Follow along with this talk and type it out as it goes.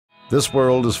This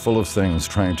world is full of things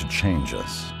trying to change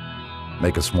us,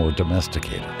 make us more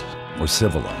domesticated, more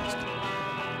civilized.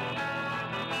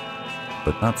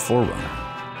 But not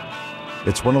 4Runner.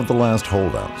 It's one of the last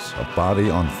holdouts of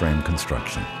body-on-frame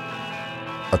construction.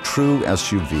 A true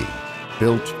SUV,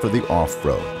 built for the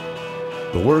off-road.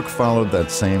 The work followed that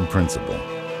same principle.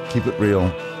 Keep it real,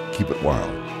 keep it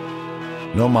wild.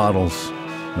 No models,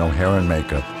 no hair and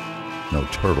makeup, no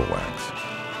turtle wax.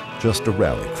 Just a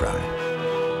rally cry.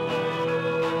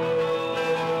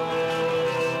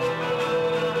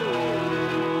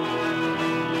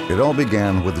 It all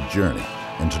began with a journey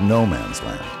into no man's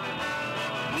land.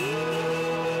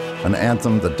 An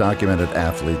anthem that documented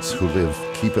athletes who live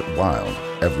Keep It Wild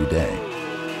every day.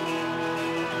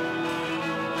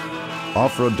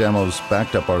 Off-road demos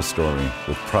backed up our story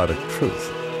with product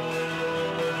truth.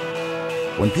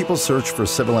 When people search for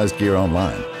civilized gear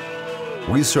online,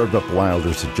 we served up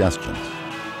wilder suggestions,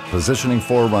 positioning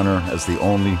 4Runner as the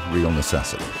only real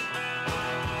necessity.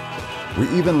 We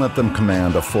even let them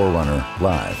command a 4Runner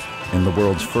live in the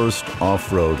world's first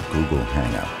off-road Google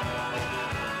Hangout.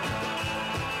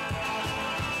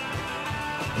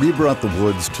 We brought the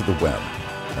woods to the web,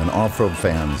 and off-road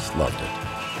fans loved it.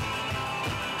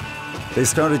 They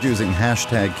started using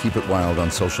 #KeepItWild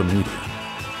on social media,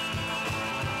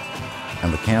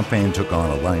 and the campaign took on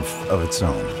a life of its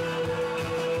own.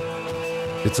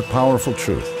 It's a powerful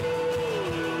truth.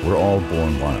 We're all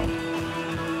born wild.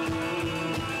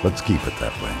 Let's keep it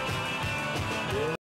that way.